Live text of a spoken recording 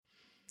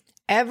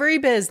Every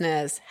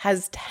business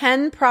has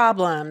 10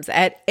 problems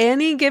at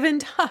any given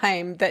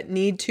time that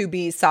need to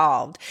be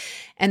solved.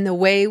 And the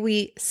way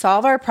we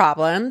solve our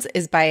problems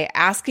is by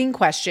asking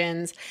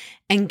questions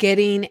and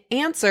getting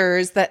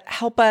answers that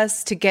help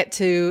us to get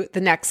to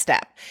the next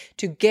step,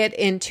 to get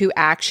into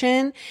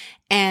action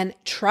and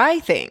try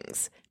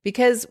things.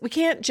 Because we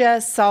can't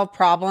just solve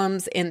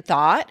problems in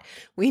thought.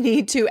 We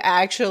need to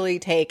actually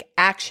take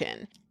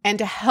action. And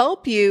to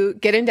help you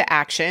get into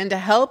action, to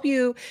help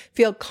you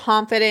feel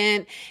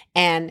confident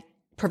and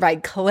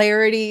provide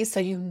clarity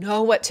so you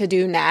know what to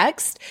do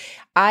next,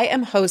 I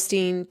am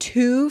hosting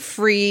 2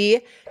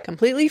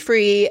 completely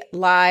free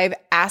live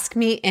Ask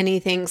Me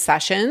Anything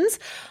sessions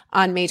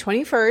on May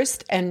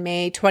 21st and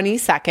May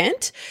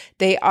 22nd.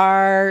 They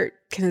are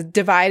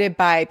divided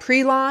by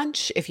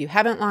pre-launch. If you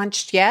haven't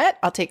launched yet,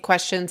 I'll take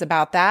questions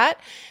about that.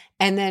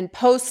 And then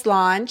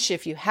post-launch,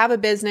 if you have a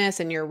business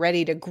and you're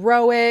ready to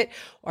grow it,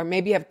 or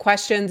maybe you have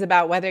questions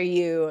about whether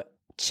you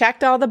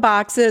checked all the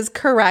boxes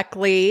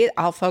correctly,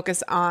 I'll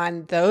focus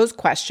on those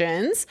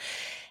questions.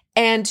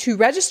 And to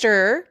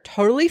register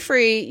totally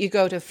free, you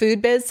go to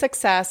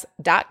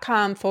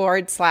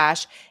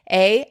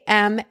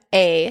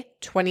foodbizsuccess.com/AMA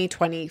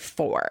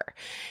 2024.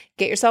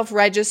 Get yourself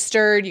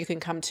registered. You can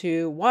come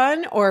to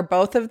one or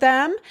both of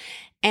them.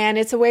 And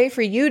it's a way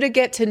for you to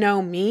get to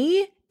know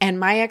me and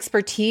my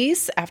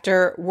expertise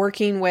after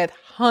working with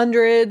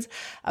hundreds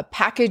of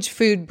packaged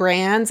food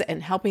brands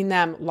and helping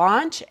them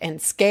launch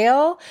and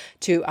scale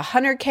to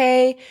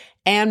 100K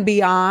and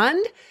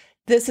beyond.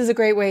 This is a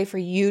great way for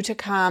you to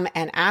come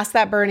and ask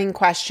that burning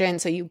question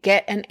so you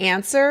get an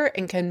answer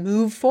and can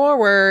move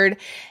forward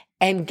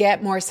and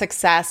get more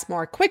success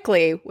more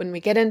quickly. When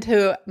we get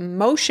into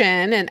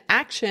motion and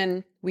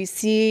action, we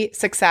see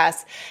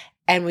success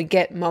and we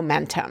get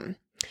momentum.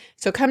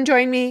 So come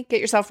join me, get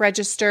yourself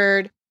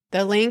registered.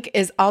 The link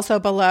is also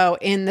below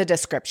in the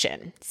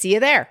description. See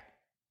you there.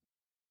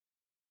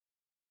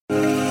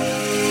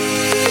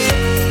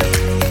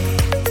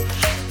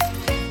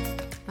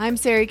 I'm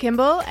Sari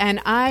Kimball,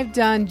 and I've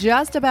done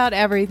just about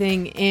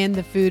everything in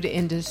the food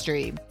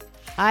industry.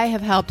 I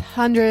have helped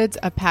hundreds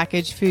of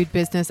packaged food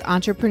business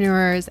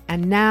entrepreneurs,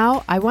 and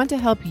now I want to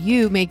help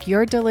you make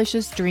your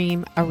delicious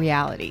dream a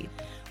reality.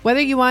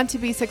 Whether you want to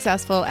be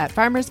successful at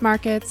farmers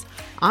markets,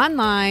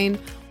 online,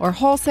 or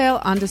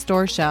wholesale onto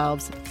store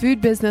shelves,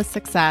 food business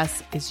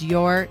success is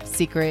your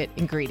secret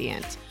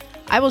ingredient.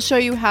 I will show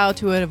you how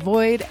to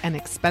avoid an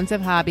expensive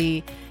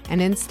hobby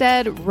and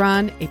instead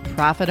run a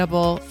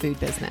profitable food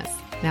business.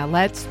 Now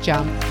let's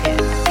jump in.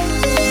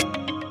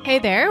 Hey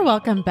there,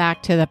 welcome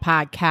back to the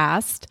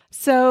podcast.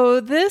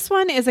 So this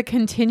one is a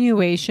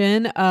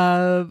continuation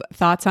of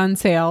Thoughts on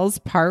Sales,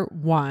 Part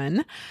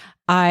 1.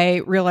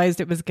 I realized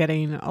it was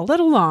getting a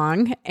little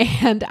long,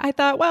 and I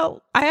thought,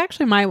 well, I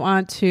actually might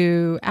want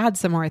to add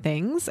some more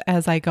things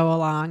as I go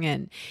along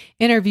and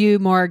interview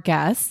more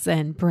guests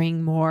and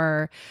bring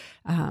more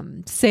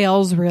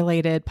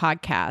sales-related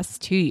podcasts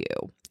to you.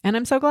 And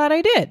I'm so glad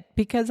I did,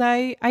 because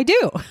I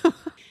do.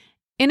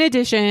 In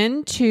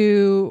addition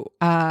to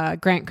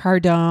Grant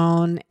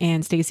Cardone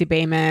and Stacey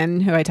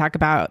Bayman, who I talk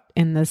about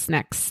in this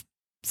next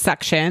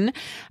section,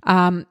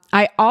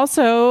 I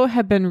also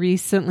have been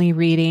recently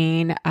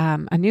reading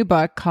a new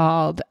book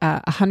called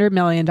 $100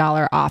 Million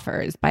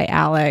Offers by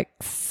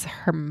Alex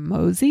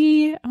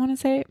Hormozi, I want to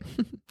say.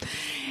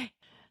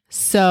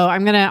 So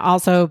I'm going to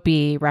also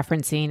be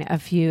referencing a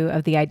few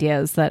of the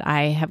ideas that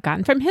I have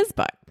gotten from his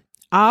book.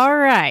 All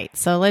right,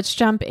 so let's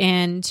jump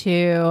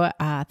into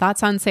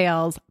Thoughts on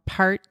Sales,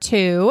 Part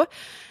 2.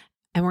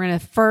 And we're going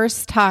to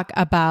first talk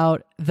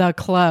about the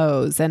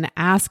close and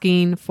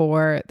asking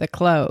for the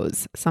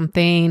close,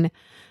 something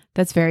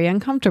that's very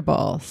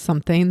uncomfortable,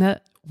 something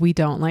that we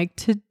don't like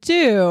to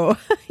do.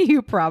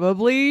 You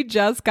probably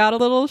just got a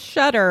little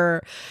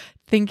shudder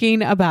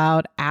thinking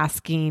about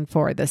asking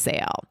for the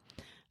sale.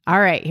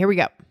 All right, here we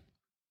go.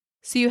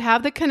 So you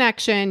have the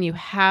connection, you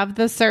have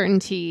the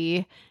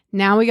certainty.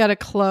 Now we got to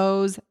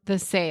close the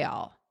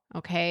sale.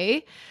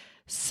 Okay.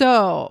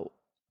 So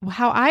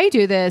how I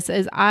do this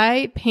is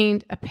I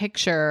paint a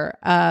picture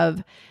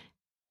of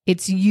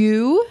it's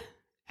you,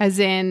 as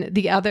in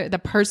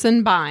the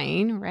person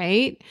buying,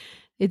 right?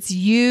 It's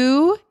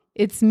you,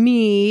 it's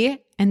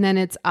me, and then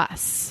it's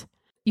us.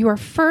 You are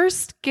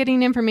first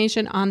getting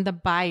information on the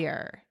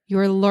buyer.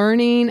 You're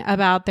learning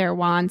about their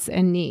wants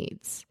and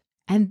needs.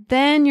 And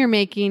then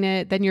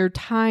you're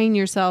tying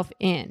yourself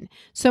in.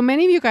 So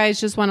many of you guys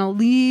just want to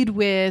lead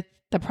with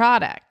the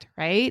product,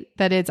 right?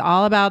 That it's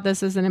all about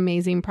this is an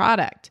amazing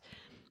product.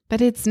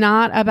 But it's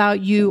not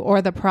about you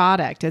or the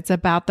product. It's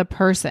about the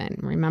person.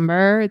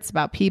 Remember, it's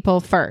about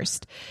people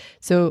first.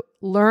 So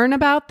learn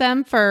about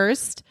them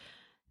first,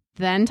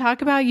 then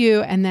talk about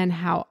you, and then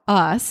how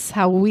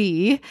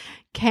we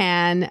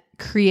can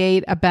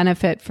create a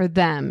benefit for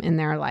them in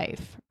their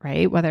life,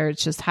 right? Whether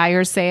it's just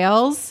higher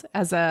sales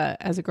as a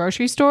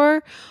grocery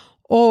store,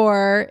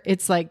 or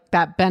it's like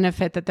that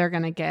benefit that they're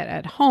going to get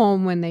at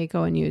home when they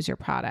go and use your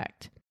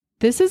product.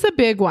 This is a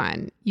big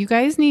one. You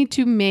guys need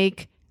to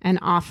make an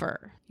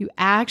offer. You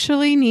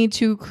actually need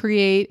to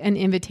create an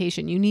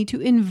invitation. You need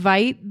to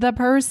invite the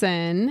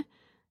person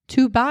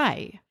to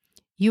buy.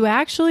 You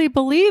actually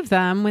believe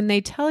them when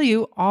they tell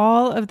you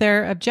all of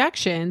their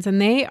objections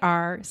and they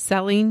are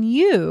selling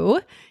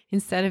you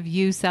instead of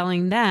you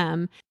selling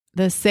them.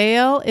 The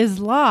sale is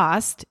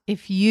lost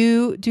if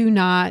you do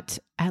not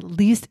at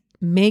least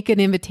make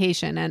an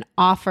invitation and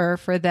offer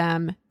for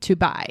them to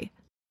buy.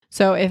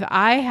 So if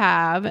I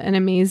have an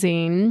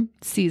amazing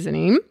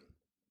seasoning,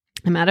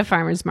 I'm at a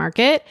farmer's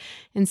market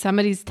and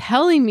somebody's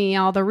telling me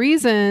all the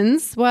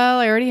reasons, well,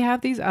 I already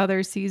have these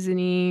other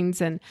seasonings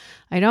and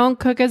I don't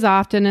cook as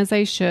often as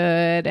I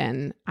should.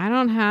 And I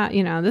don't have,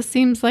 this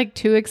seems like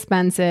too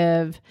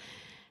expensive.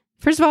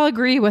 First of all,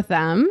 agree with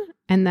them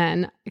and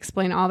then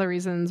explain all the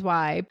reasons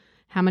why.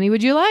 How many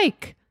would you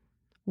like?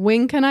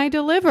 When can I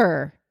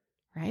deliver?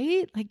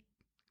 Right? Like,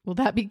 will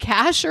that be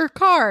cash or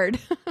card?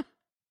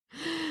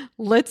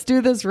 Let's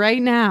do this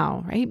right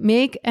now, right?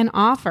 Make an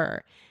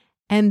offer.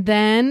 And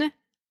then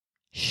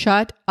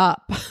shut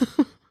up.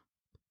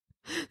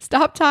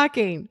 Stop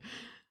talking,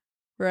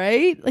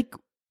 right? Like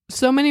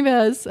so many of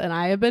us, and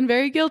I have been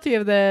very guilty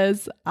of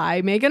this.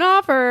 I make an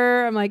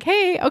offer. I'm like,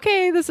 hey,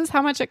 okay, this is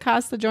how much it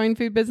costs to join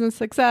Food Business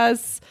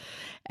Success.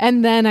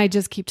 And then I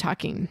just keep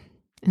talking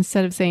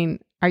instead of saying,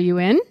 are you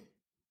in?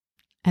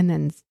 And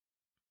then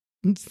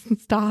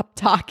stop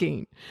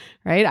talking,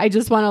 right? I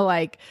just want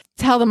to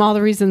tell them all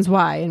the reasons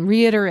why and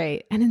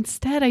reiterate. And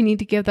instead I need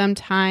to give them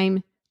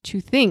time to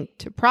think,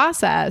 to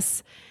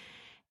process,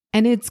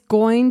 and it's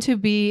going to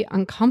be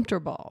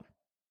uncomfortable.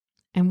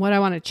 And what I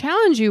want to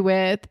challenge you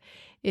with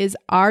is,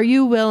 are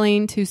you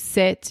willing to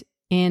sit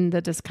in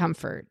the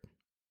discomfort?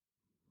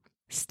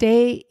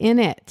 Stay in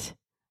it.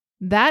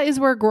 That is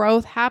where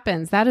growth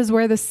happens. That is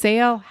where the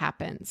sale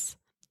happens.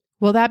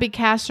 Will that be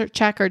cash or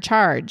check or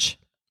charge?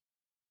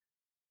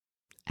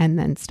 And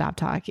then stop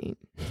talking.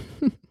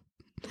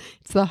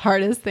 It's the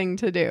hardest thing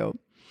to do.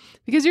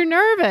 Because you're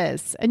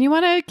nervous and you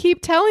want to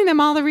keep telling them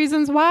all the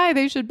reasons why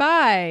they should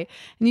buy.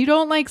 And you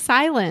don't like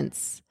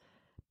silence.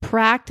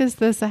 Practice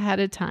this ahead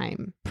of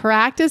time.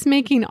 Practice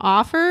making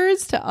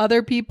offers to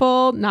other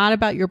people, not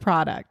about your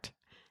product.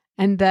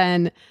 And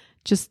then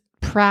just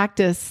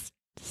practice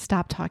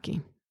stop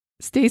talking.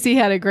 Stacy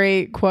had a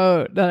great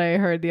quote that I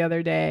heard the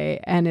other day,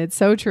 and it's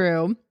so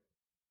true.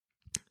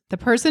 The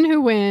person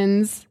who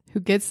wins, who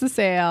gets the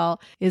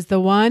sale, is the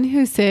one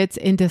who sits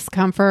in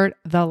discomfort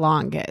the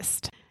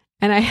longest.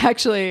 And I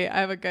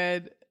have a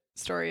good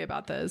story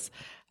about this.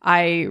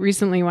 I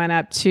recently went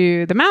up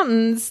to the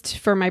mountains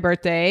for my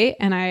birthday,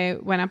 and I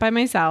went up by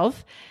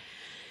myself,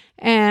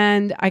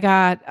 and I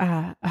got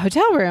a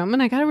hotel room,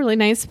 and I got a really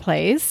nice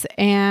place,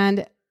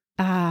 and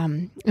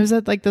it was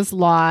at this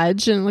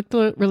lodge, and it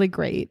looked really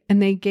great.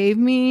 And they gave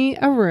me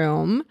a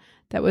room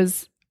that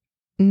was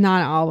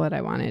not all what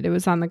I wanted. It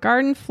was on the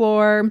garden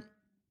floor.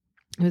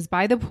 It was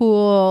by the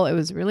pool. It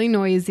was really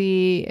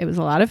noisy. It was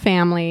a lot of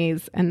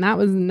families. And that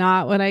was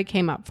not what I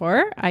came up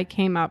for. I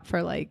came up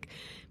for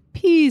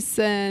peace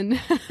and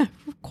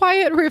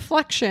quiet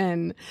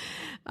reflection,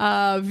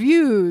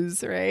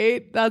 views,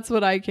 right? That's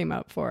what I came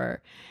up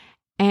for.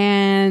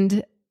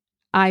 And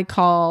I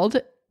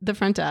called the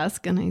front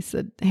desk and I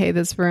said, hey,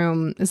 this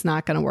room is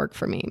not going to work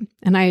for me.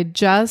 And I had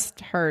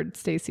just heard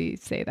Stacy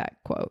say that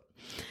quote.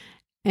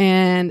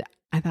 And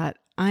I thought,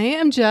 I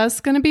am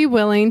just going to be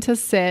willing to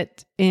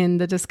sit in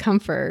the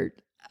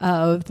discomfort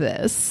of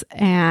this.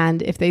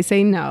 And if they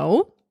say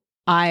no,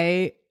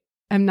 I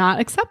am not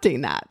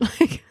accepting that.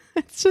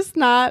 It's just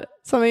not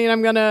something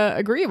I'm going to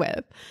agree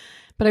with,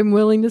 but I'm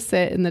willing to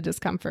sit in the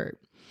discomfort.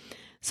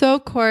 So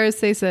of course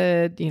they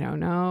said,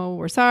 no,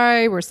 we're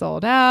sorry, we're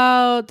sold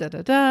out,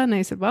 And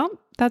I said, well,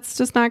 that's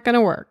just not going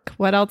to work.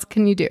 What else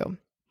can you do?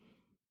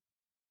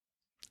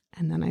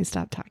 And then I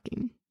stopped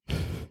talking.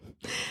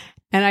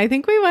 And I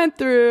think we went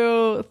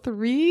through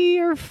 3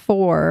 or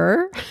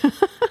 4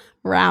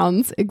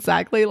 rounds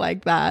exactly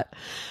like that,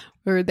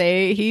 where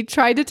he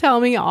tried to tell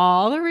me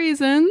all the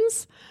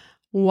reasons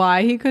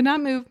why he could not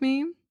move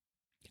me.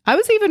 I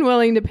was even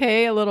willing to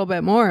pay a little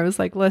bit more. I was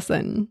like,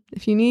 listen,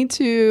 if you need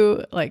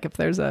to, if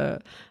there's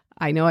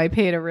I know I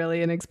paid a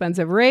really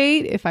inexpensive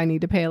rate, if I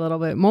need to pay a little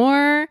bit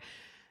more.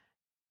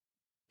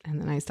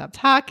 And then I stopped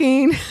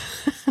talking.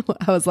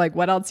 I was like,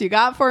 what else you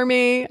got for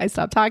me? I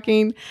stopped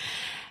talking.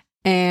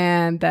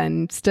 And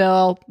then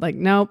still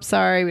nope,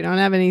 sorry, we don't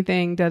have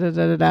anything,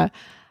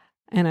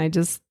 And I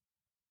just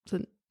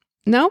said,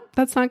 nope,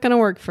 that's not going to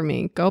work for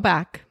me. Go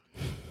back.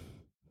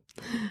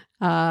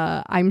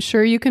 I'm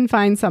sure you can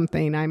find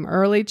something. I'm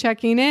early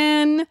checking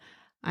in.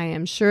 I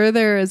am sure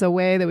there is a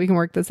way that we can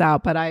work this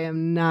out, but I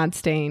am not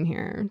staying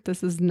here.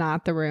 This is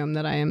not the room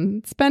that I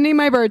am spending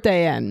my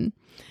birthday in.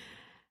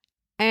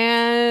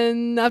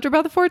 And after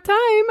about the 4th time,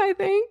 I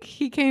think,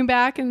 he came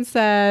back and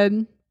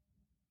said,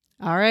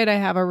 all right, I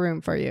have a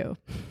room for you.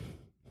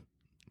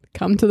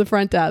 Come to the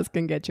front desk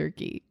and get your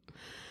key.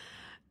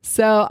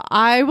 So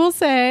I will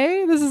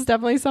say this is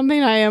definitely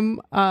something I am,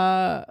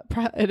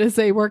 it is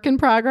a work in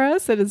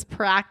progress. It is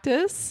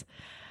practice.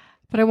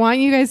 But I want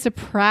you guys to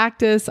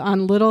practice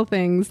on little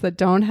things that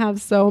don't have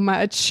so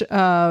much,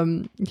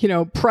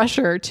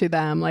 pressure to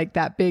them, like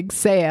that big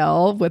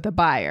sale with a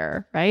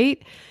buyer,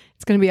 right?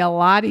 It's going to be a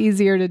lot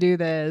easier to do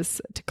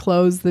this, to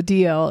close the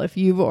deal, if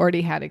you've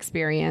already had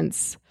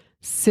experience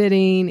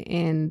sitting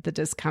in the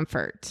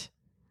discomfort.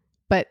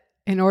 But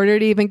in order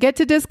to even get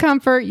to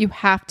discomfort, you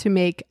have to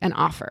make an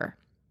offer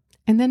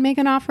and then make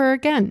an offer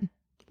again.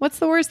 What's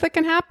the worst that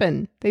can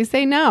happen? They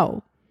say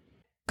no.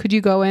 Could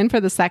you go in for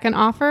the second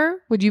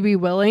offer? Would you be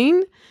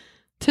willing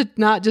to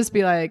not just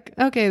be like,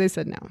 okay, they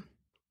said no.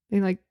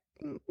 Be like,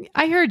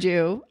 I heard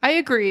you. I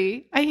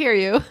agree. I hear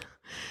you.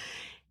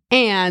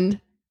 And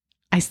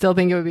I still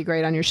think it would be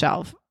great on your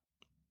shelf.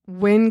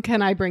 When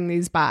can I bring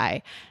these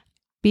by?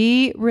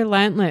 Be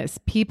relentless.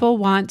 People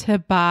want to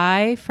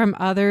buy from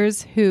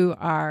others who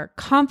are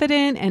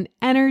confident and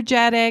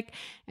energetic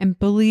and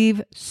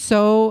believe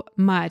so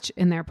much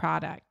in their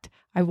product.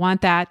 I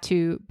want that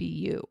to be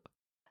you.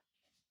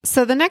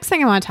 So the next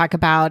thing I want to talk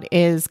about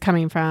is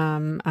coming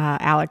from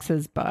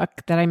Alex's book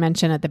that I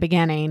mentioned at the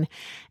beginning,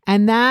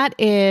 and that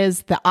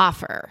is the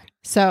offer.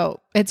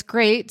 So it's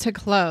great to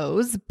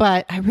close,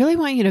 but I really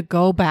want you to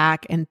go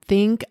back and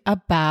think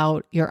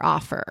about your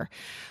offer.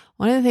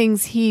 One of the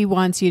things he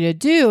wants you to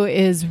do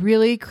is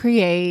really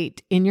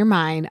create in your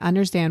mind,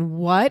 understand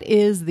what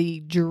is the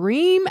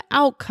dream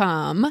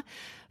outcome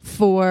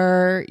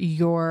for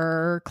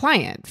your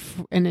client.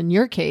 And in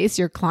your case,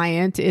 your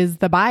client is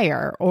the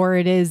buyer, or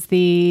it is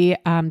the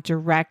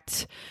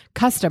direct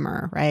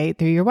customer, right?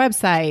 Through your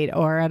website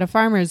or at a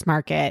farmer's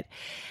market.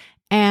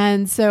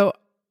 And so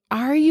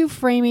are you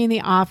framing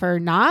the offer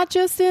not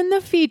just in the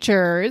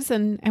features?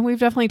 And we've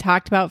definitely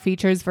talked about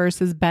features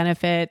versus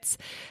benefits.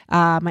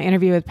 My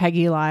interview with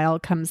Peggy Lyle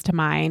comes to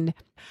mind.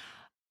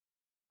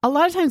 A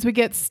lot of times we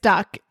get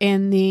stuck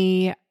in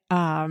the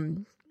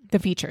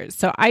features.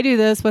 So I do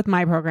this with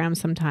my program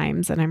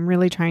sometimes, and I'm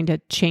really trying to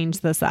change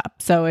this up.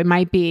 So it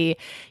might be,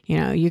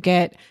 you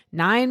get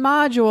 9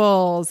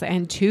 modules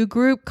and 2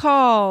 group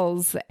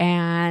calls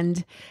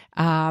and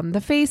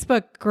the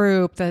Facebook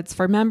group that's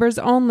for members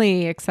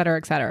only, et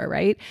cetera,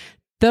 right?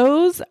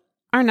 Those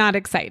are not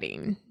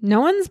exciting.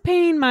 No one's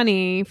paying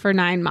money for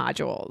 9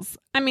 modules.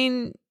 I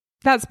mean,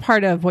 that's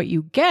part of what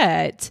you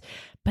get,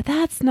 but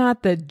that's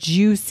not the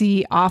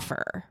juicy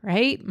offer,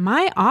 right?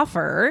 My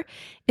offer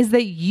is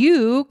that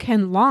you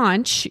can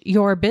launch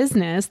your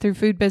business through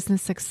Food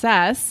Business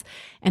Success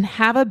and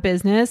have a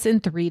business in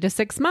 3 to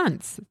 6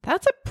 months.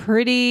 That's a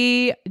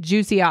pretty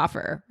juicy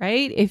offer,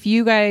 right? If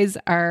you guys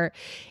are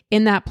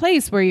in that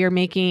place where you're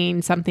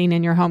making something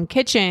in your home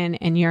kitchen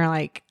and you're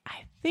like,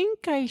 I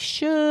think I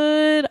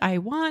should, I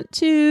want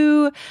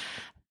to,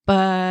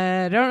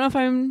 but I don't know if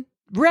I'm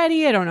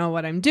ready. I don't know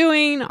what I'm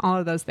doing, all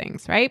of those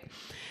things, right?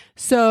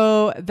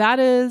 So that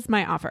is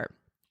my offer.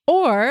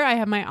 Or I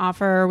have my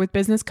offer with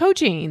business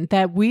coaching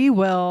that we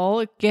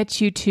will get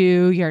you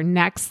to your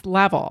next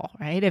level,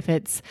 right? If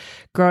it's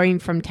growing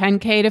from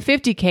 10K to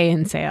 50K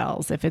in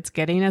sales, if it's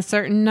getting a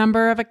certain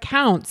number of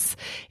accounts,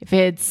 if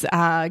it's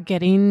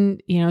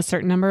getting, a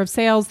certain number of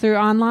sales through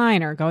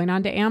online or going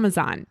on to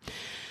Amazon.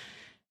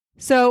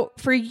 So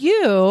for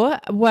you,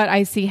 what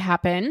I see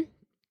happen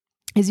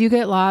is you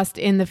get lost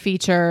in the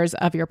features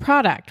of your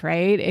product,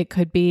 right? It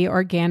could be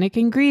organic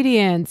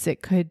ingredients.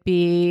 It could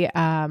be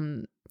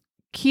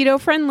keto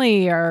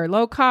friendly or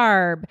low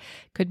carb.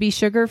 Could be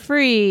sugar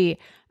free.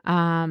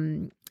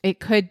 It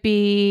could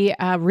be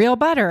real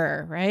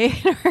butter, right?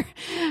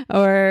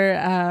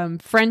 or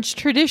French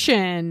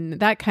tradition,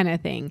 that kind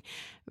of thing.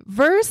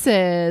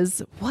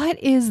 Versus what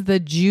is the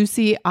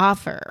juicy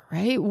offer,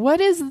 right?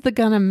 What is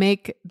going to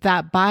make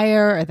that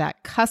buyer or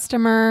that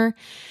customer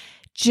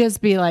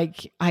just be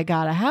like, I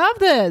gotta have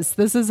this.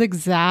 This is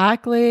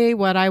exactly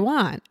what I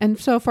want. And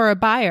so for a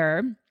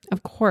buyer,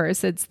 of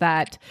course, it's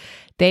that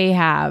they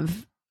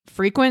have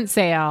frequent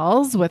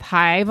sales with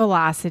high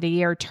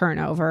velocity or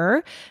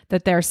turnover,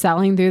 that they're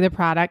selling through the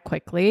product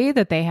quickly,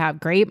 that they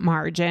have great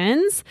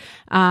margins,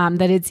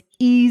 that it's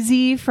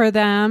easy for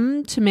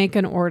them to make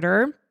an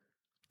order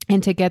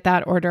and to get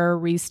that order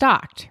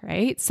restocked,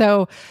 right?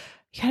 So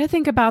you got to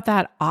think about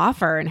that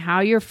offer and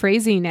how you're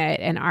phrasing it,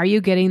 and are you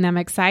getting them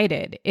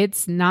excited?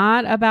 It's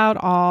not about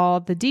all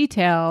the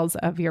details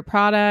of your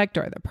product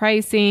or the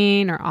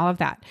pricing or all of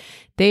that.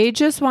 They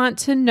just want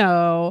to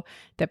know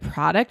the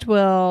product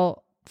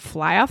will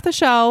fly off the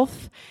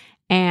shelf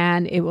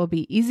and it will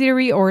be easy to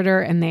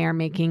reorder and they are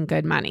making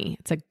good money.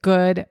 It's a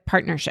good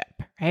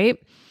partnership, right?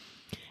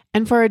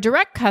 And for a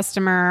direct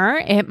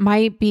customer, it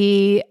might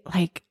be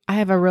like, I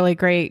have a really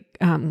great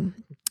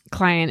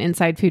client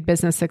inside Food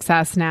Business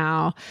Success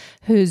now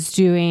who's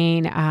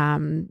doing,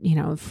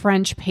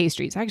 French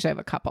pastries. Actually, I have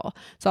a couple,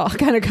 so I'll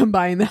kind of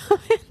combine them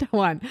into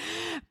one,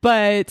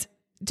 but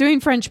doing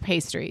French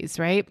pastries,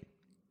 right?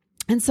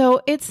 And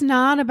so it's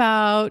not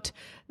about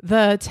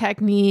the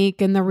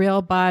technique and the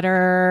real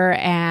butter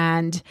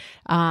and,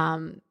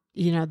 the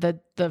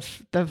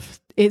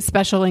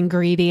special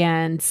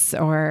ingredients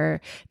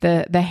or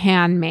the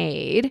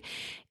handmade.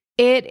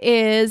 It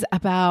is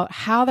about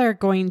how they're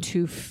going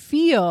to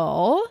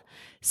feel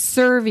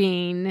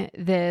serving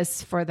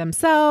this for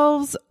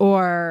themselves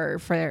or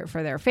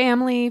for their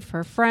family,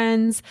 for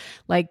friends.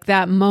 Like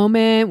that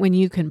moment when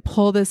you can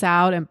pull this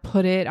out and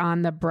put it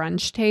on the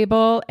brunch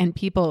table and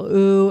people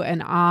ooh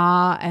and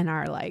ah and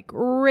are like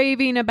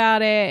raving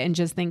about it and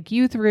just think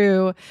you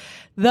threw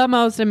the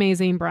most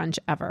amazing brunch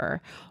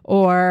ever.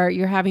 Or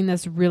you're having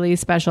this really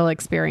special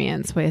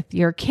experience with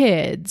your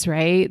kids,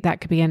 right?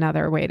 That could be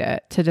another way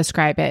to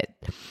describe it.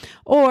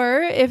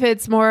 Or if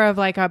it's more of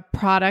like a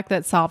product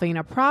that's solving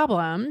a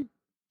problem,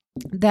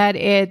 that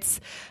it's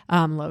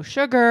low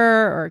sugar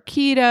or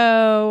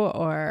keto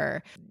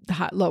or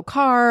low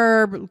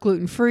carb,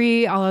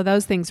 gluten-free, all of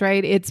those things,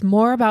 right? It's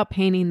more about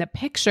painting the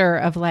picture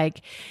of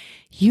like,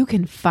 you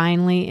can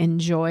finally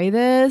enjoy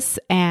this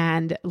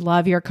and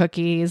love your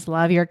cookies,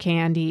 love your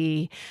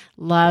candy,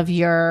 love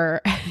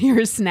your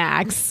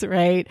snacks,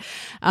 right?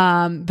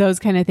 Those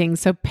kind of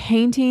things. So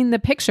painting the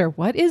picture,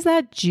 what is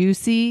that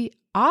juicy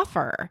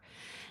offer?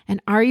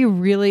 And are you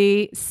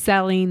really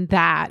selling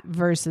that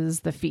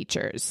versus the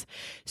features?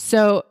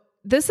 So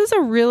this is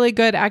a really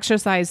good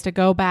exercise to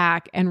go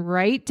back and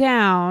write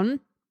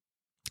down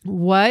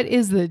what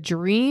is the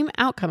dream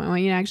outcome. I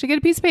want you to actually get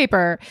a piece of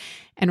paper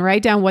and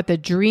write down what the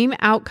dream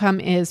outcome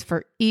is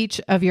for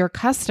each of your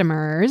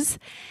customers.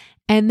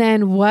 And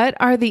then what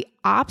are the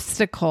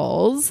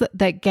obstacles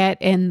that get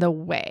in the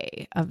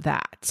way of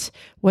that?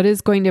 What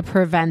is going to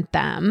prevent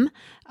them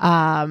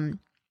from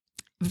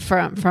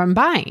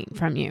buying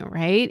from you,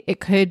 right?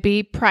 It could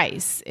be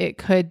price. It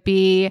could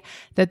be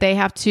that they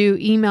have to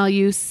email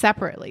you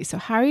separately. So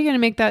how are you going to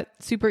make that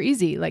super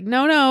easy? Like,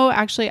 no,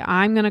 actually,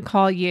 I'm going to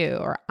call you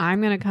or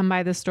I'm going to come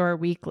by the store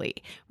weekly.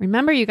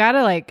 Remember, you got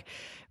to like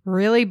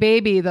really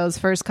baby those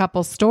first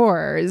couple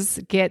stores,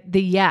 get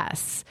the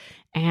yes.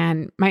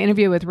 And my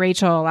interview with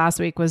Rachel last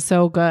week was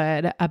so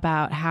good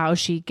about how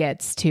she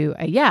gets to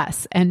a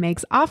yes and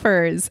makes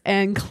offers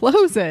and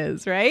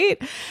closes,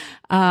 right?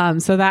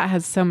 So that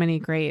has so many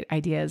great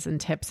ideas and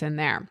tips in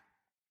there.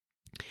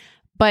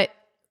 But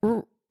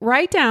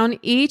write down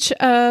each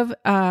of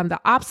the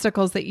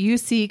obstacles that you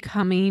see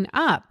coming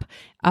up.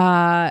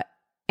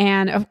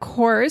 And of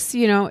course,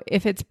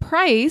 if it's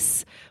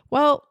price,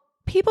 well,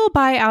 people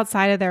buy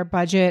outside of their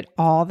budget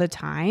all the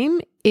time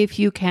if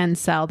you can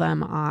sell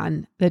them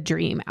on the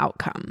dream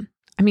outcome.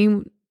 I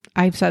mean,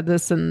 I've said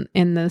this in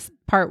this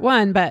part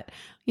one, but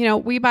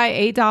we buy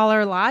 $8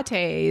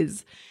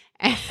 lattes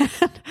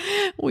and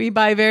we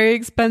buy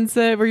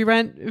we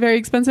rent very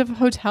expensive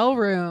hotel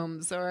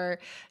rooms or,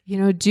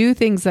 do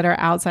things that are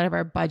outside of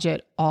our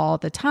budget all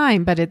the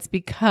time. But it's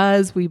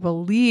because we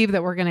believe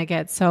that we're going to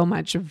get so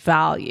much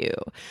value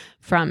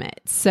from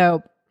it.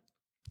 So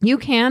you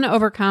can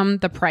overcome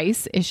the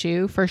price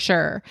issue for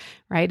sure,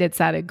 right? It's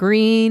at a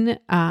green.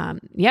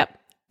 Yep.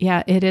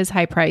 Yeah, it is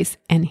high price.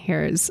 And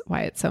here's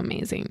why it's so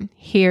amazing.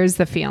 Here's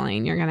the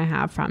feeling you're going to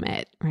have from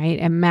it, right?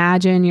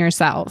 Imagine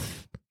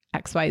yourself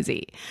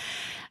XYZ.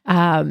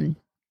 Or,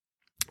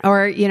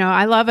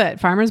 I love it.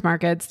 Farmers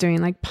markets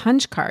doing like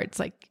punch cards.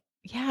 Like,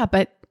 yeah,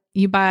 but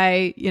you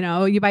buy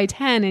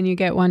 10 and you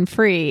get one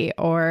free,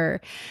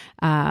 or,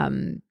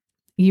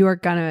 you are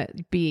going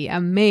to be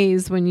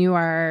amazed when you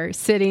are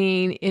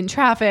sitting in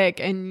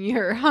traffic and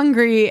you're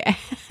hungry and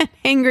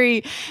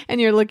angry and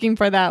you're looking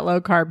for that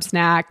low carb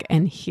snack.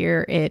 And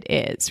here it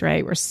is,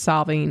 right? We're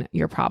solving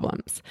your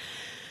problems.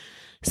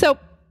 So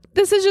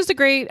this is just a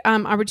great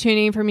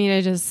opportunity for me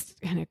to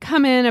just kind of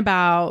come in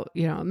about,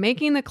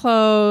 making the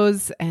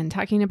close and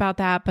talking about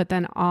that, but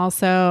then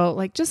also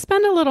like just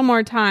spend a little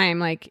more time.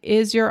 Like,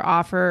 is your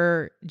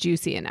offer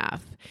juicy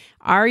enough?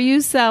 Are you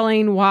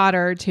selling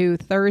water to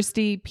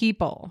thirsty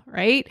people,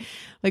 right?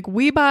 Like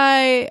we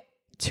buy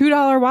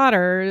 $2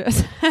 water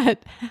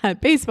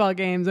at baseball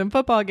games and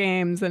football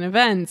games and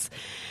events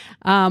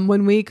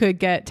when we could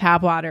get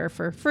tap water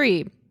for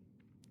free.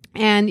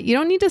 And you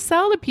don't need to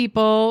sell to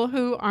people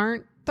who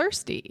aren't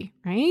thirsty,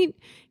 right?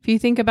 If you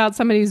think about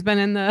somebody who's been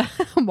in the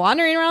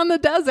wandering around the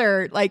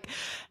desert, like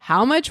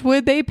how much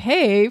would they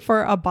pay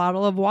for a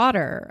bottle of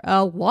water?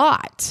 A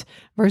lot,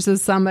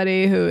 versus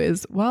somebody who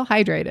is well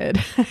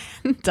hydrated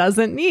and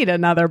doesn't need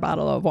another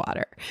bottle of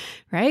water,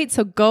 right?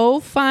 So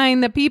go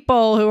find the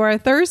people who are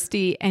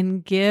thirsty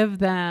and give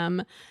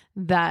them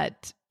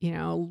that,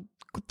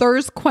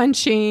 thirst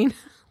quenching,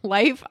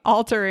 life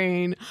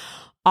altering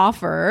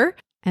offer.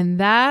 And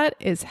that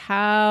is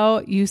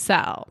how you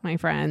sell, my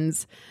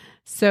friends.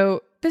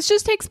 So this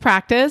just takes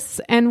practice,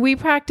 and we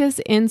practice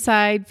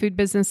inside Food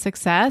Business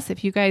Success.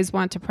 If you guys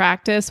want to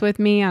practice with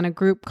me on a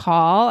group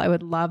call, I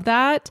would love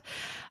that.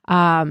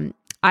 I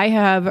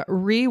have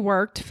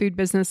reworked Food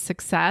Business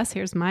Success.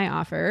 Here's my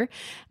offer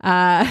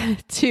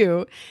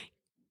to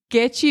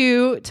get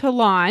you to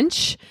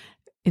launch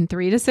in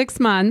 3 to 6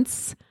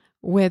 months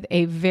with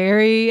a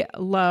very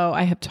low,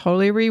 I have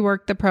totally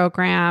reworked the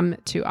program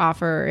to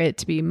offer it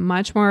to be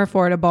much more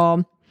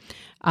affordable,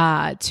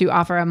 to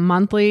offer a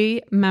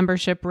monthly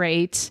membership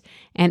rate.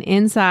 And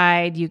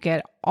inside you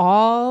get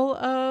all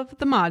of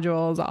the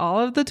modules, all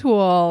of the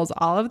tools,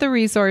 all of the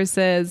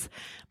resources,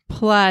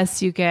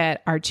 plus you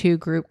get our 2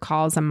 group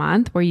calls a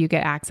month where you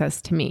get access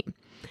to me.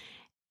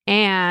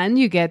 And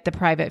you get the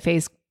private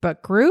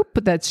Facebook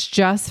group that's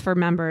just for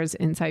members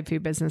inside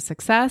Food Business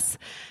Success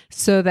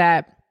so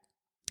that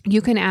you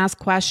can ask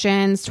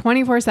questions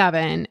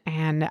 24/7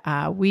 and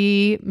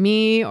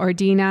me or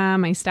Dina,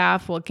 my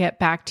staff, will get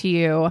back to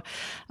you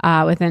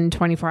within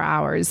 24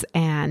 hours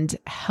and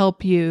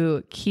help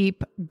you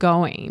keep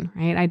going,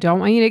 right? I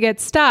don't want you to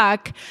get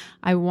stuck.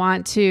 I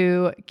want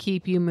to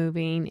keep you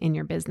moving in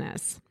your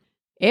business.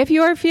 If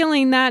you're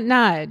feeling that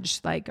nudge,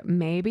 like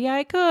maybe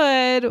I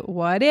could,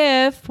 what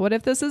if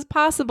this is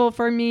possible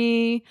for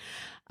me?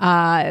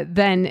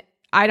 Then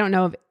I don't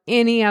know of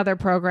any other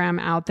program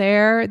out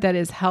there that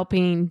is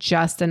helping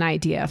just an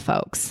idea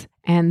folks.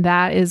 And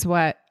that is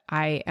what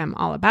I am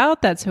all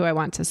about. That's who I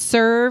want to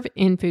serve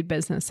in Food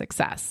Business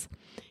Success.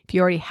 If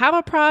you already have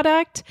a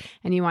product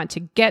and you want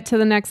to get to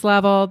the next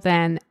level,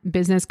 then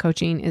business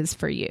coaching is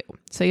for you.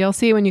 So you'll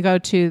see when you go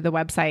to the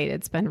website,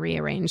 it's been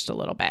rearranged a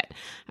little bit.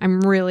 I'm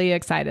really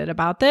excited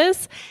about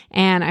this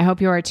and I hope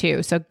you are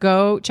too. So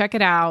go check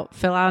it out,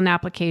 fill out an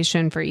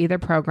application for either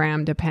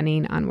program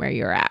depending on where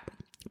you're at.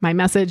 My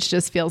message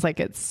just feels like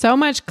it's so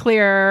much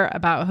clearer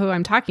about who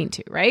I'm talking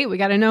to, right? We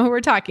got to know who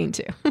we're talking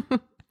to.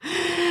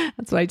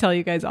 That's what I tell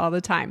you guys all the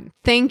time.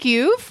 Thank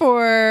you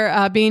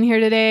for being here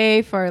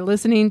today, for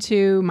listening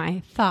to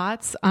my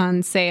thoughts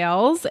on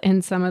sales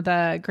and some of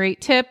the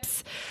great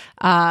tips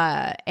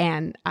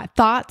and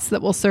thoughts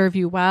that will serve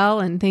you well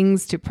and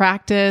things to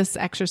practice,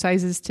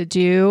 exercises to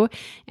do.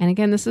 And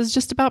again, this is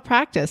just about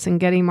practice and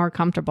getting more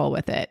comfortable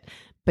with it.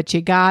 But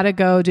you got to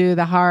go do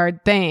the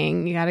hard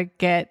thing. You got to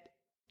get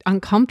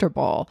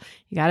uncomfortable.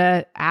 You got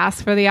to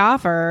ask for the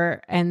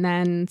offer and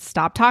then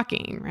stop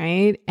talking,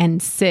 right?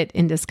 And sit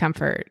in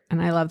discomfort.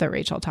 And I love that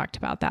Rachel talked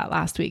about that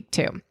last week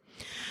too.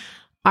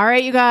 All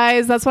right, you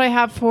guys, that's what I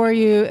have for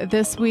you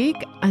this week.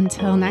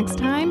 Until next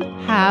time,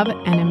 have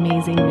an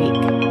amazing week.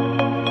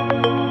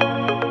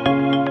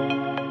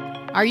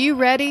 Are you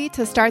ready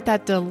to start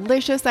that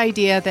delicious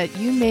idea that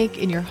you make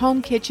in your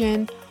home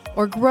kitchen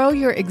or grow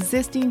your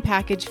existing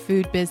packaged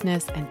food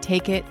business and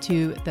take it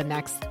to the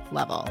next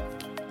level?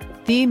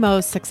 The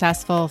most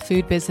successful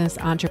food business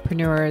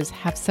entrepreneurs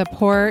have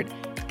support,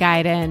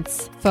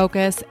 guidance,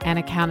 focus, and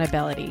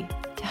accountability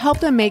to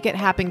help them make it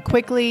happen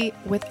quickly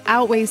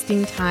without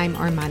wasting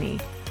time or money.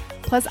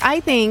 Plus, I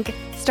think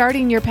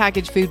starting your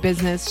packaged food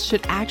business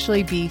should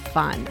actually be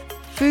fun.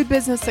 Food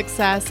Business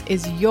Success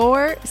is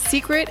your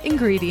secret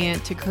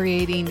ingredient to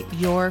creating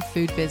your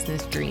food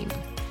business dream.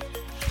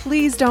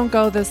 Please don't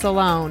go this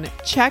alone.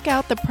 Check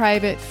out the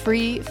private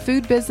free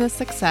Food Business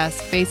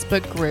Success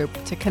Facebook group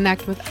to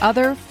connect with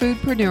other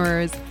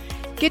foodpreneurs,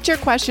 get your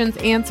questions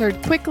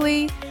answered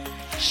quickly,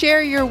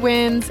 share your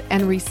wins,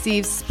 and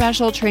receive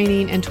special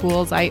training and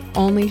tools I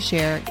only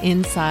share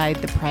inside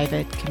the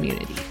private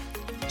community.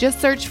 Just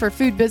search for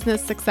Food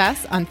Business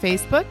Success on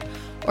Facebook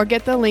or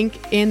get the link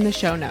in the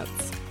show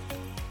notes.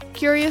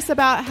 Curious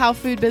about how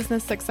Food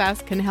Business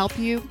Success can help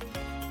you?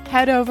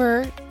 Head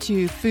over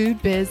to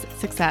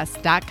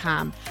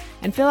foodbizsuccess.com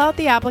and fill out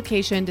the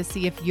application to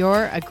see if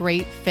you're a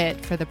great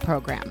fit for the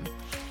program.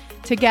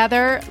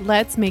 Together,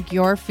 let's make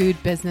your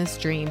food business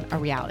dream a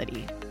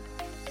reality.